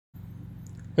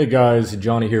Hey guys,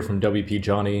 Johnny here from WP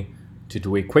Johnny to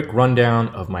do a quick rundown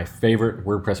of my favorite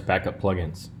WordPress backup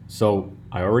plugins. So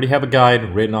I already have a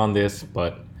guide written on this,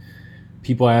 but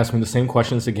people ask me the same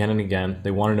questions again and again.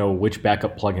 They want to know which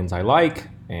backup plugins I like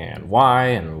and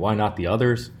why not the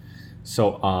others.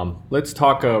 So let's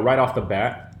talk right off the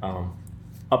bat.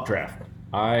 Updraft.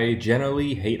 I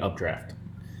generally hate Updraft.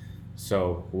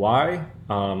 So why?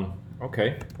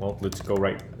 Okay, well let's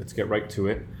get right to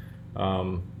it.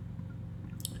 Um,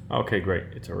 Okay, great.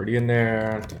 It's already in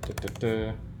there.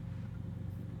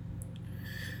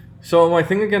 So my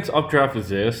thing against Updraft is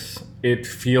this. It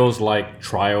feels like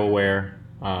trialware.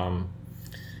 The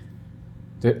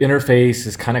interface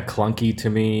is kind of clunky to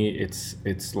me.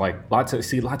 It's like lots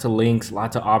of links,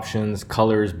 lots of options,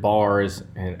 colors, bars,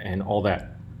 and all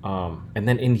that. And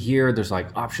then in here, there's like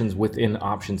options within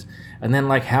options. And then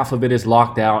like half of it is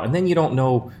locked out. And then you don't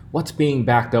know what's being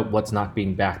backed up, what's not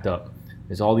being backed up.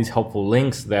 There's all these helpful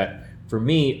links that, for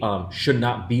me, should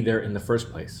not be there in the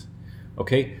first place.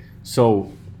 Okay,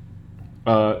 so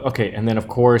okay, and then of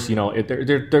course, you know,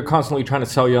 they're constantly trying to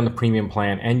sell you on the premium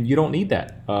plan, and you don't need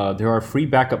that. There are free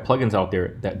backup plugins out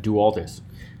there that do all this.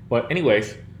 But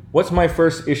anyways, what's my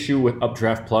first issue with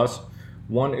Updraft Plus?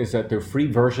 One is that their free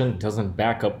version doesn't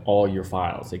back up all your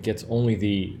files. It gets only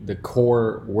the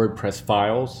core WordPress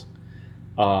files.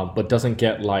 But doesn't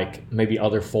get like maybe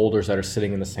other folders that are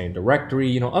sitting in the same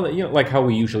directory, like how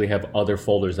we usually have other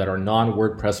folders that are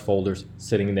non-WordPress folders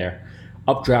sitting there.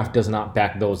 Updraft does not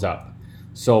back those up.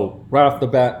 So right off the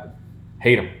bat,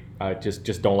 hate them.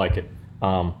 Just don't like it.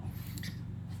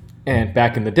 And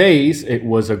back in the days, it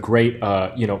was a great,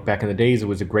 back in the days, it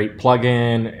was a great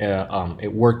plugin.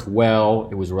 It worked well,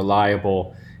 it was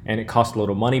reliable, and it cost a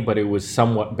little money, but it was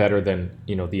somewhat better than,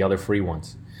 the other free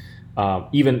ones.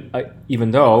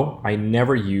 Even though I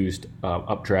never used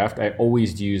Updraft, I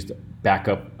always used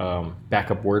backup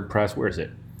WordPress. Where is it?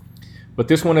 But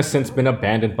this one has since been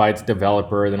abandoned by its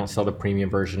developer. They don't sell the premium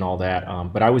version, all that.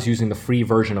 But I was using the free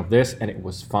version of this, and it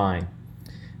was fine.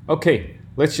 Okay,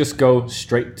 let's just go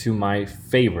straight to my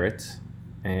favorite.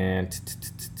 And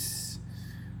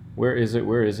where is it?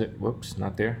 Where is it? Whoops,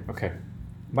 not there. Okay,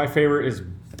 my favorite is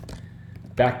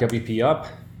BackWPup,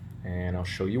 and I'll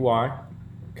show you why.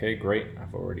 Okay, great.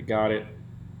 I've already got it.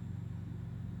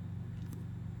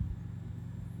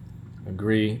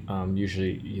 Agree.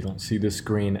 Usually, you don't see this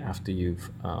screen after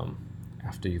you've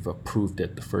approved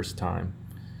it the first time.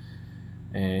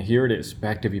 And here it is,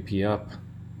 BackWPup.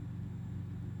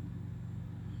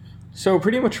 So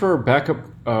pretty much for backup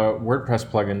WordPress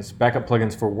plugins, backup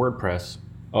plugins for WordPress,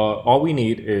 all we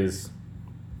need is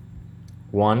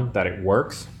one, that it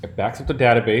works. It backs up the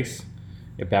database.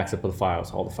 It backs up the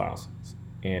files, all the files.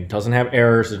 And doesn't have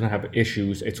errors, doesn't have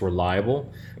issues, it's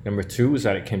reliable. Number two is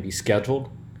that it can be scheduled.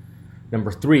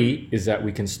 Number three is that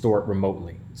we can store it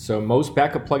remotely. So most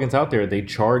backup plugins out there, they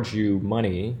charge you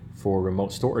money for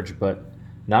remote storage, but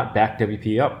not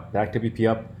BackWPup.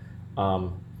 BackWPup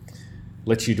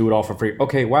lets you do it all for free.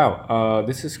 Okay, wow,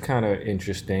 this is kind of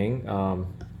interesting.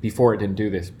 Before it didn't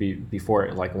do this, before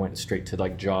it like went straight to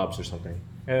like jobs or something,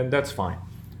 and that's fine.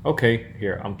 Okay,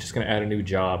 here, I'm just gonna add a new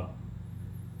job.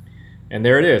 And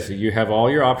there it is. You have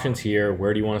all your options here.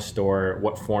 Where do you want to store it?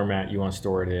 What format you want to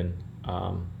store it in?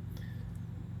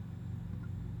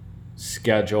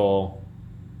 Schedule.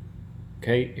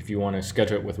 Okay, if you want to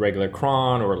schedule it with regular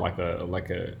cron or like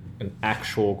an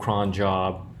actual cron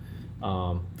job.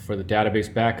 For the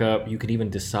database backup, you could even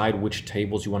decide which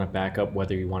tables you want to back up,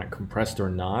 whether you want it compressed or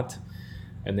not.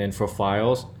 And then for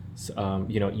files,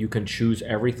 you can choose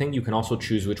everything. You can also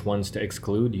choose which ones to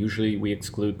exclude. Usually we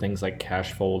exclude things like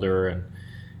cache folder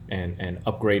and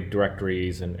upgrade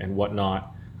directories and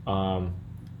whatnot. And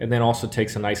then also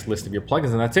takes a nice list of your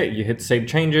plugins, and that's it. You hit save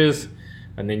changes,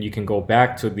 and then you can go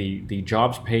back to the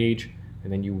jobs page,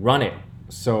 and then you run it.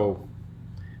 So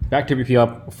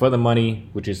BackWPup, for the money,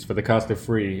 which is for the cost of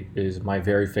free, is my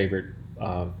very favorite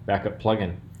backup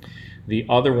plugin. The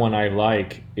other one I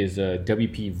like is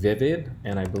WPvivid,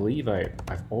 and I believe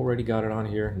I've already got it on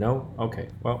here. No? Okay,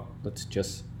 well, let's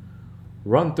just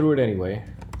run through it anyway.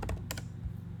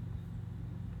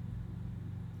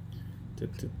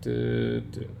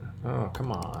 Oh,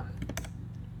 come on.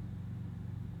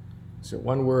 Is it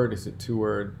one word? Is it two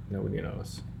word? Nobody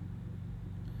knows.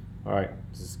 All right,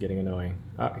 this is getting annoying.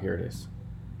 Ah, here it is.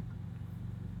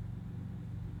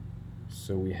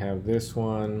 So we have this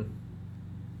one.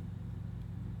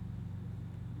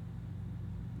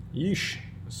 Yeesh.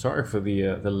 Sorry for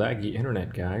the laggy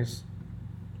internet, guys.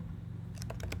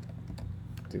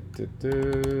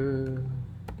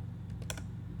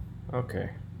 Okay.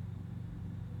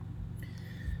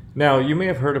 Now, you may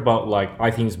have heard about like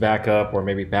iThemes Backup or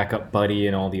maybe Backup Buddy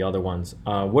and all the other ones.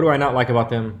 What do I not like about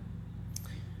them?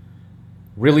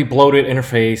 Really bloated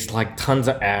interface, like tons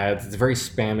of ads. It's very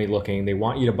spammy looking. They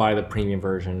want you to buy the premium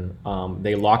version.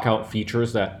 They lock out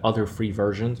features that other free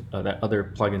versions, that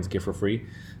other plugins give for free.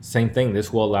 Same thing,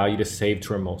 this will allow you to save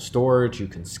to remote storage. You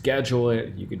can schedule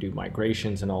it. You can do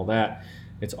migrations and all that.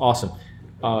 It's awesome.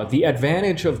 The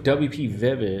advantage of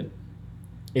WPvivid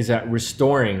is that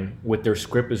restoring with their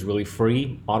script is really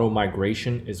free. Auto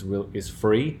migration is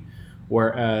free,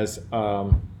 whereas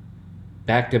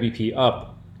BackWPup,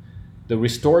 the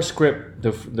restore script,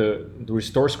 the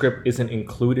restore script isn't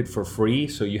included for free,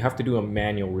 so you have to do a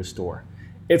manual restore.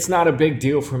 It's not a big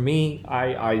deal for me.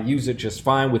 I use it just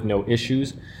fine with no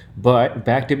issues, but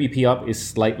BackWPup is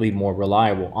slightly more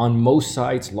reliable. On most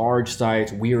sites, large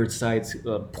sites, weird sites,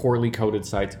 poorly coded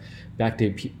sites,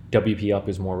 BackWPup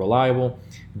is more reliable.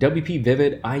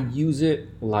 WPvivid, I use it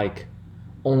like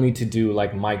only to do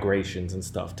like migrations and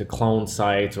stuff, to clone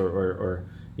sites or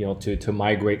you know, to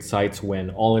migrate sites when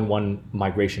all-in-one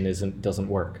migration doesn't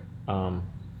work.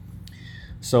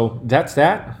 So that's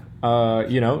that.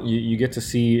 You know, you get to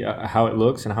see how it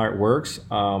looks and how it works.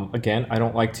 Again, I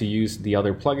don't like to use the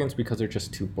other plugins because they're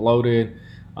just too bloated.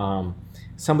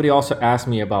 Somebody also asked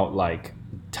me about like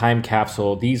time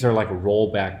capsule. These are like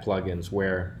rollback plugins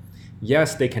where,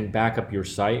 yes, they can back up your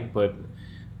site, but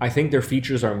I think their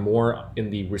features are more in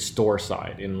the restore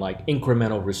side, in like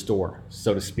incremental restore,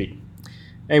 so to speak.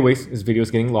 Anyways, this video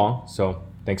is getting long, so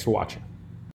thanks for watching.